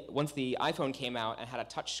 once the iPhone came out and had a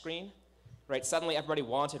touch screen, right, suddenly everybody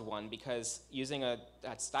wanted one because using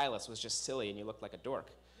that stylus was just silly and you looked like a dork.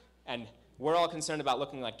 And we're all concerned about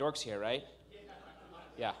looking like dorks here, right?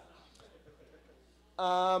 Yeah.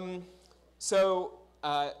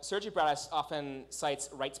 Sergey Bratis often cites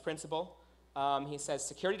Wright's principle. He says,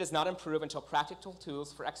 security does not improve until practical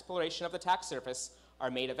tools for exploration of the attack surface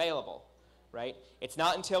are made available, right? It's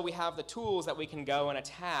not until we have the tools that we can go and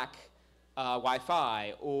attack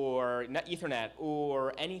Wi-Fi or Ethernet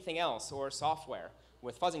or anything else or software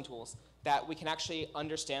with fuzzing tools that we can actually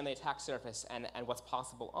understand the attack surface and what's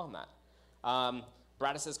possible on that.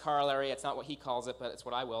 Bratis's corollary, it's not what he calls it, but it's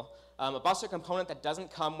what I will. A bus or component that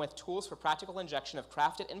doesn't come with tools for practical injection of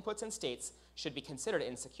crafted inputs and states should be considered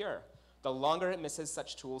insecure. The longer it misses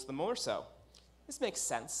such tools, the more so. This makes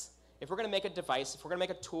sense. If we're going to make a device, if we're going to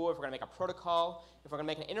make a tool, if we're going to make a protocol, if we're going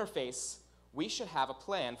to make an interface, we should have a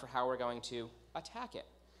plan for how we're going to attack it.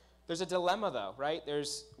 There's a dilemma, though, right?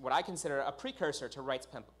 There's what I consider a precursor to rights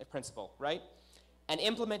principle, right? An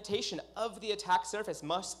implementation of the attack surface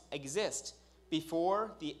must exist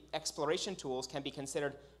before the exploration tools can be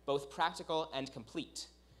considered both practical and complete,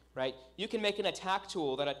 right? You can make an attack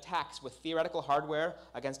tool that attacks with theoretical hardware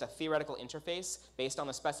against a theoretical interface based on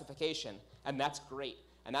the specification, and that's great.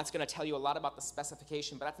 And that's going to tell you a lot about the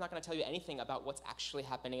specification, but that's not going to tell you anything about what's actually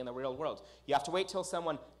happening in the real world. You have to wait till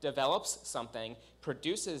someone develops something,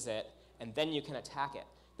 produces it, and then you can attack it.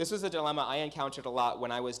 This was a dilemma I encountered a lot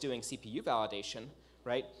when I was doing CPU validation,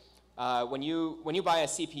 right? When you buy a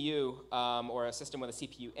CPU or a system with a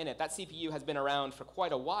CPU in it, that CPU has been around for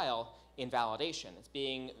quite a while in validation. It's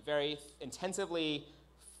being very intensively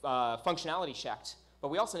functionality checked, but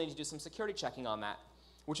we also need to do some security checking on that,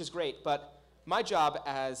 which is great. But my job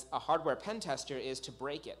as a hardware pen tester is to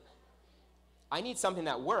break it. I need something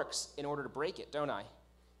that works in order to break it, don't I?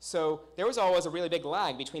 So there was always a really big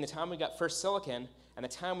lag between the time we got first silicon and the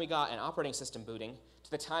time we got an operating system booting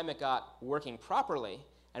to the time it got working properly.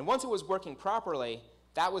 And once it was working properly,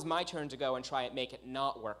 that was my turn to go and try and make it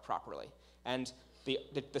not work properly. And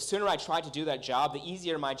the sooner I tried to do that job, the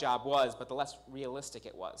easier my job was, but the less realistic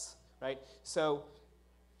it was, right? So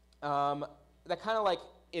that kind of like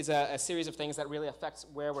is a series of things that really affects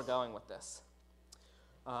where we're going with this.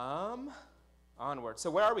 Onward. So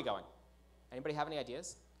where are we going? Anybody have any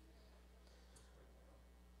ideas?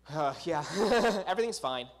 Yeah, everything's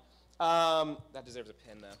fine. That deserves a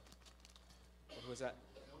pin, though. Who was that?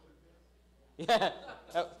 Yeah.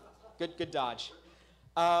 Oh, good dodge.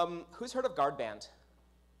 Who's heard of guard band?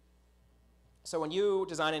 So when you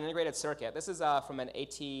design an integrated circuit, this is from an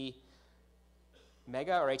AT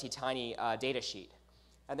Mega or AT Tiny data sheet.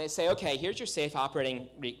 And they say, okay, here's your safe operating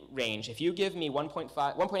range. If you give me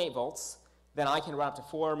 1.8 volts, then I can run up to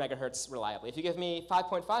 4 megahertz reliably. If you give me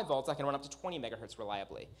 5.5 volts, I can run up to 20 megahertz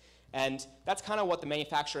reliably. And that's kind of what the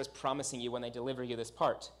manufacturer is promising you when they deliver you this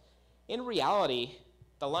part. In reality,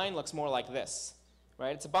 the line looks more like this,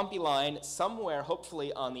 right? It's a bumpy line somewhere,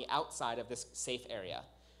 hopefully, on the outside of this safe area.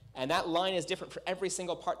 And that line is different for every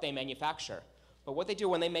single part they manufacture. But what they do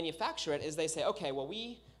when they manufacture it is they say, okay, well,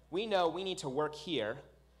 we know we need to work here,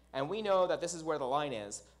 and we know that this is where the line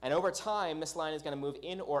is. And over time, this line is going to move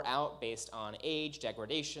in or out based on age,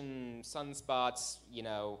 degradation, sunspots,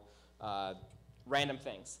 random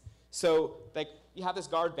things. So you have this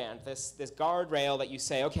guard band, this guardrail that you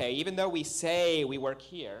say, okay, even though we say we work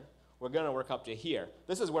here, we're going to work up to here.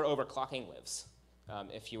 This is where overclocking lives,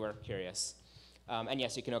 if you were curious. And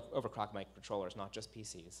yes, you can overclock microcontrollers, not just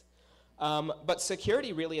PCs. But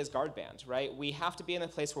security really is guard band, right? We have to be in a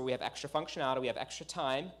place where we have extra functionality, we have extra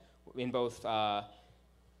time in both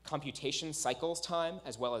computation cycles time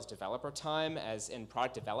as well as developer time, as in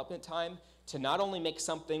product development time, to not only make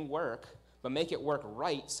something work, but make it work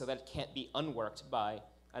right so that it can't be unworked by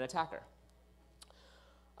an attacker.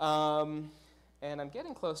 And I'm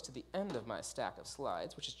getting close to the end of my stack of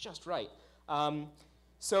slides, which is just right.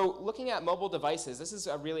 So looking at mobile devices, this is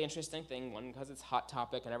a really interesting thing, one, because it's a hot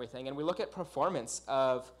topic and everything, and we look at performance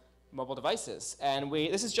of mobile devices. And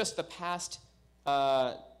this is just the past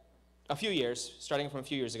a few years, starting from a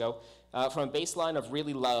few years ago, from a baseline of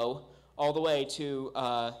really low all the way to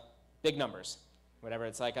big numbers, whatever.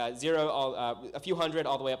 It's like a few hundred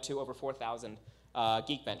all the way up to over 4,000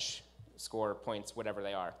 Geekbench score points, whatever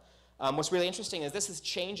they are. What's really interesting is this is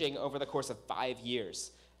changing over the course of 5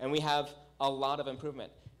 years, and we have a lot of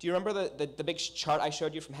improvement. Do you remember the big chart I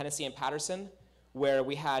showed you from Hennessy and Patterson, where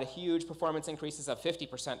we had huge performance increases of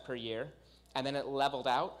 50% per year, and then it leveled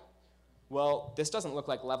out? Well, this doesn't look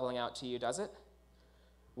like leveling out to you, does it?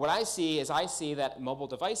 What I see is that mobile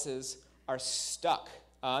devices are stuck,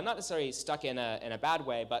 not necessarily stuck in a bad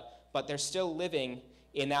way, but they're still living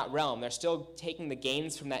in that realm. They're still taking the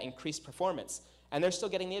gains from that increased performance, and they're still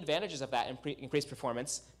getting the advantages of that increased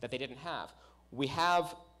performance that they didn't have. We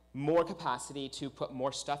have more capacity to put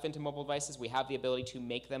more stuff into mobile devices. We have the ability to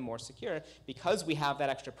make them more secure because we have that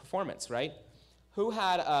extra performance, right? Who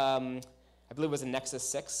had, I believe it was a Nexus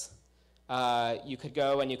 6. You could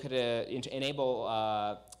go and you could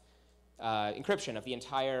enable encryption of the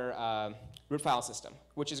entire root file system,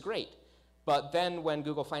 which is great. But then when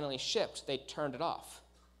Google finally shipped, they turned it off,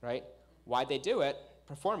 right? Why'd they do it?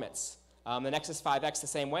 Performance. The Nexus 5X the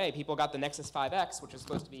same way. People got the Nexus 5X, which was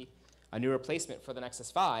supposed to be a new replacement for the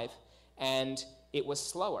Nexus 5, and it was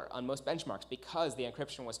slower on most benchmarks because the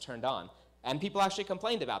encryption was turned on. And people actually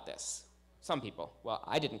complained about this. Some people. Well,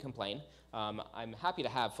 I didn't complain. I'm happy to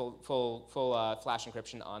have full flash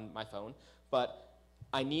encryption on my phone, but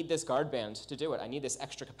I need this guard band to do it. I need this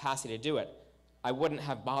extra capacity to do it. I wouldn't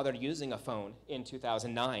have bothered using a phone in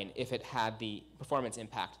 2009 if it had the performance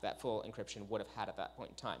impact that full encryption would have had at that point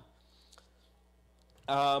in time.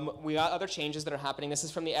 We got other changes that are happening. This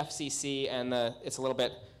is from the FCC, and it's a little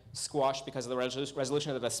bit squashed because of the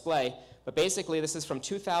resolution of the display. But basically, this is from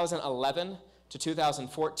 2011 to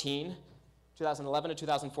 2014. 2011 to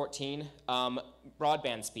 2014,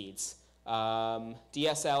 broadband speeds,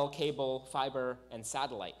 DSL, cable, fiber, and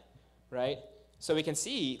satellite, right? So we can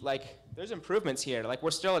see, like, there's improvements here. Like,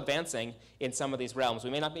 we're still advancing in some of these realms.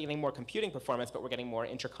 We may not be getting more computing performance, but we're getting more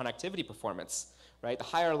interconnectivity performance, right? The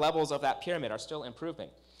higher levels of that pyramid are still improving.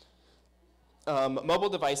 Mobile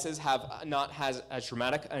devices have not had a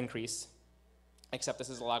dramatic increase, except this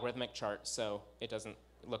is a logarithmic chart, so it doesn't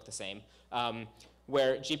look the same.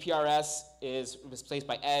 Where GPRS is replaced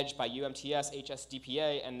by Edge, by UMTS,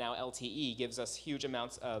 HSDPA, and now LTE gives us huge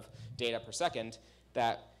amounts of data per second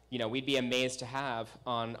that we'd be amazed to have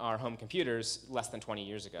on our home computers less than 20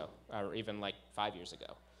 years ago, or even like 5 years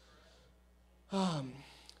ago.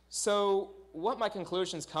 So what my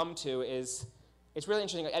conclusions come to is, it's really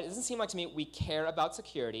interesting. It doesn't seem like to me we care about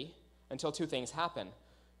security until two things happen,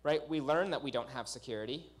 right? We learn that we don't have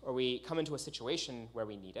security, or we come into a situation where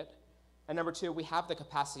we need it. And number two, we have the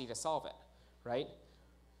capacity to solve it, right?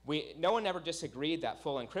 No one ever disagreed that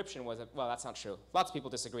full encryption was, well, that's not true. Lots of people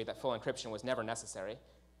disagreed that full encryption was never necessary,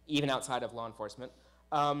 even outside of law enforcement.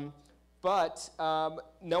 But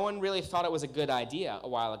no one really thought it was a good idea a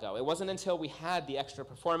while ago. It wasn't until we had the extra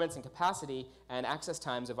performance and capacity and access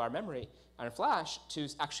times of our memory and flash to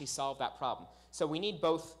actually solve that problem. So we need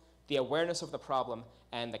both the awareness of the problem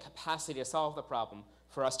and the capacity to solve the problem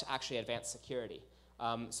for us to actually advance security.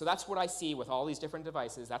 So that's what I see with all these different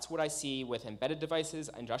devices. That's what I see with embedded devices,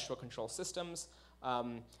 industrial control systems,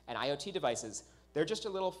 and IoT devices. They're just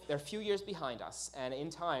they're a few years behind us, and in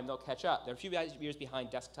time they'll catch up. They're a few years behind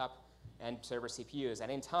desktop and server CPUs,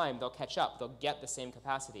 and in time they'll catch up. They'll get the same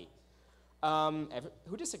capacity.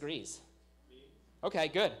 Who disagrees? Me. Okay,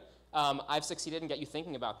 good. I've succeeded in getting you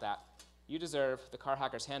thinking about that. You deserve the Car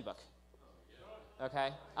Hacker's Handbook. Oh, yeah. Okay,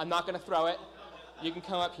 I'm not going to throw it. You can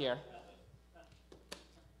come up here.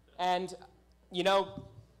 And,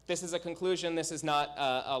 this is a conclusion. This is not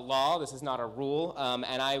a law. This is not a rule.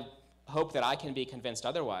 And I hope that I can be convinced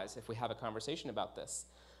otherwise if we have a conversation about this.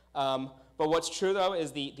 But what's true, though,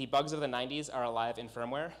 is the bugs of the 90s are alive in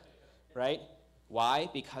firmware, right? Why?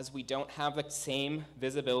 Because we don't have the same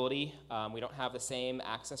visibility. We don't have the same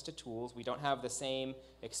access to tools. We don't have the same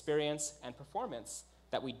experience and performance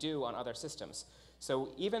that we do on other systems. So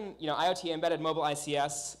even, IoT embedded mobile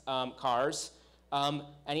ICS cars, and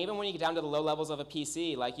even when you get down to the low levels of a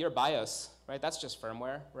PC, like your BIOS, right? That's just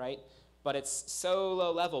firmware, right? But it's so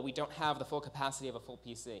low level, we don't have the full capacity of a full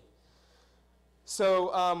PC.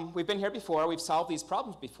 So we've been here before. We've solved these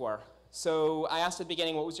problems before. So I asked at the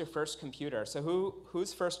beginning, what was your first computer? So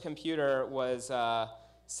whose first computer was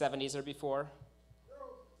 70s or before?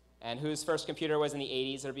 And whose first computer was in the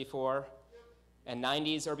 80s or before? And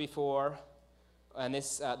 90s or before? And the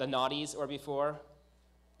noughties or before?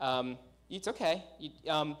 It's okay.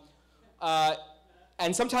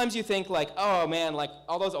 And sometimes you think like, oh man, like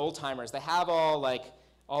all those old timers, they have all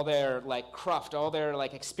their cruft, all their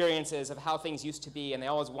experiences of how things used to be, and they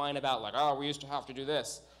always whine about like, oh, we used to have to do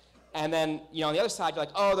this. And then on the other side, you're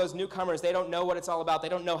like, oh, those newcomers, they don't know what it's all about. They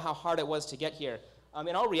don't know how hard it was to get here.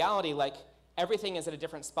 In all reality, everything is at a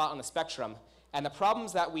different spot on the spectrum, and the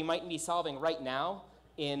problems that we might be solving right now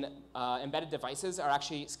in embedded devices are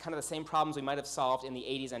actually kind of the same problems we might have solved in the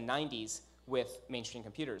 80s and 90s with mainstream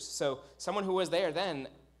computers. So someone who was there then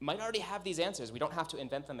might already have these answers. We don't have to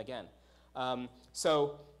invent them again.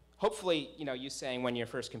 So hopefully, you saying when your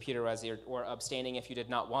first computer was, or abstaining if you did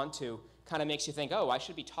not want to, kind of makes you think, oh, I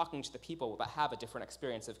should be talking to the people that have a different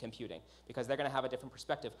experience of computing, because they're going to have a different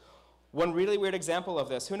perspective. One really weird example of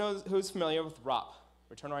this, who's familiar with ROP,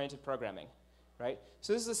 return-oriented programming? Right?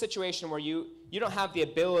 So this is a situation where you don't have the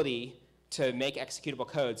ability to make executable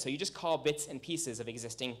code, so you just call bits and pieces of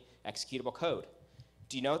existing executable code.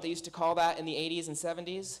 Do you know what they used to call that in the 80s and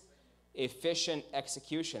 70s? Efficient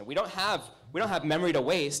execution. We don't have memory to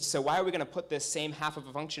waste, so why are we going to put this same half of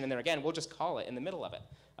a function in there again? We'll just call it in the middle of it.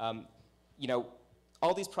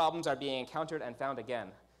 All these problems are being encountered and found again.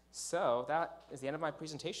 So that is the end of my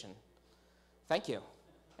presentation. Thank you.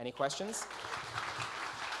 Any questions?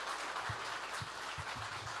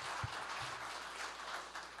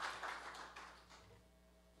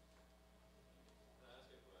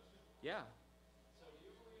 Yeah. So do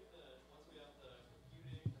you believe that once we have the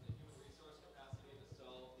computing and the human resource capacity to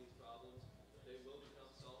solve these problems, they will become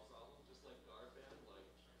solved problems, just like guardband, like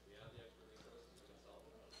we have the extra resources to solve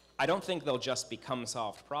them? I don't think they'll just become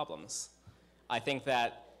solved problems. I think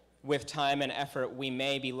that with time and effort, we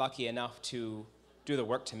may be lucky enough to do the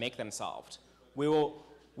work to make them solved.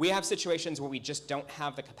 We have situations where we just don't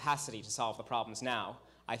have the capacity to solve the problems now.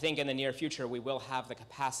 I think in the near future, we will have the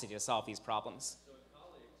capacity to solve these problems. So a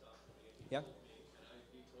colleague talked to me, Yeah. and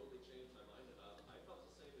he totally changed my mind about it. I felt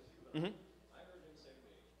the same as you, but I heard him say to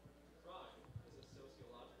me, crime is a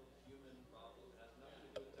sociological human problem. It has nothing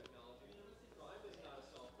to do with technology. Crime is not a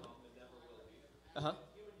solved problem, it never will be. Uh-huh.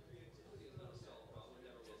 Human creativity is not a solved problem, it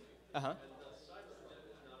never will be. Uh-huh. And cybercrime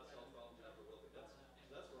is not a solved problem, it never will be.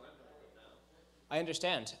 That's where I'm coming from now. I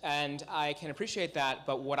understand, and I can appreciate that,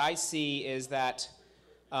 but what I see is that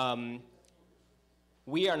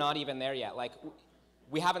we are not even there yet. Like,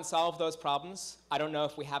 we haven't solved those problems. I don't know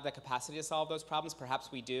if we have the capacity to solve those problems.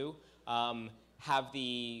 Perhaps we do have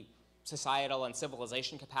the societal and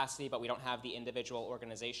civilization capacity, but we don't have the individual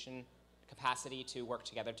organization capacity to work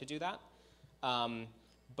together to do that.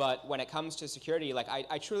 But when it comes to security, like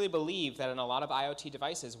I truly believe that in a lot of IoT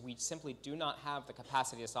devices, we simply do not have the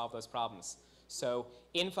capacity to solve those problems. So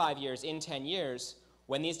in 5 years, in 10 years,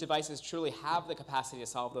 when these devices truly have the capacity to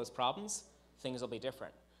solve those problems, things will be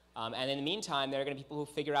different. And in the meantime, there are going to be people who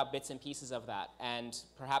figure out bits and pieces of that, and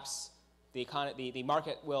perhaps the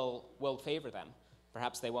market will favor them.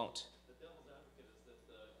 Perhaps they won't. The devil's advocate is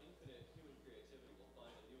that the infinite human creativity will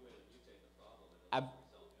find a new way to mutate the problem. And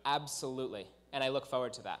Absolutely, and I look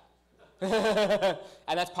forward to that.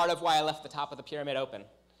 And that's part of why I left the top of the pyramid open.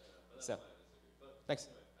 So, thanks.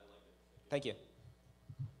 Thank you.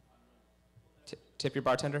 Tip your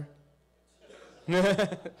bartender.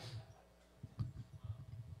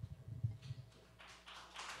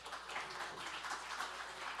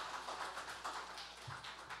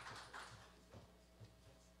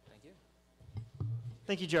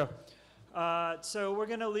 Thank you, Joe. So we're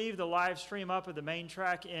going to leave the live stream up of the main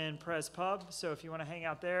track in Prez Pub. So if you want to hang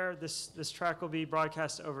out there, this track will be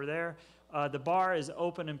broadcast over there. The bar is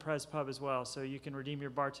open in Prez Pub as well, so you can redeem your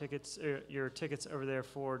bar tickets, your tickets over there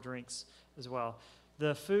for drinks as well.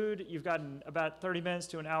 The food, you've got about 30 minutes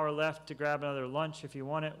to an hour left to grab another lunch if you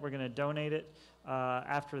want it. We're going to donate it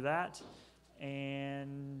after that.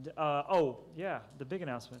 And, oh, yeah, the big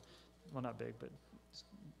announcement. Well, not big, but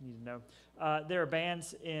need to know. There are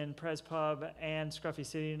bands in Prez Pub and Scruffy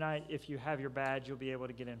City tonight. If you have your badge, you'll be able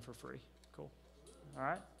to get in for free. Cool. All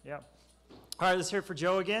right, yeah. All right, let's hear it for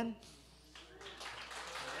Joe again.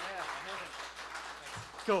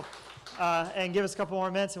 Cool. And give us a couple more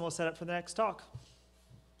minutes and we'll set up for the next talk.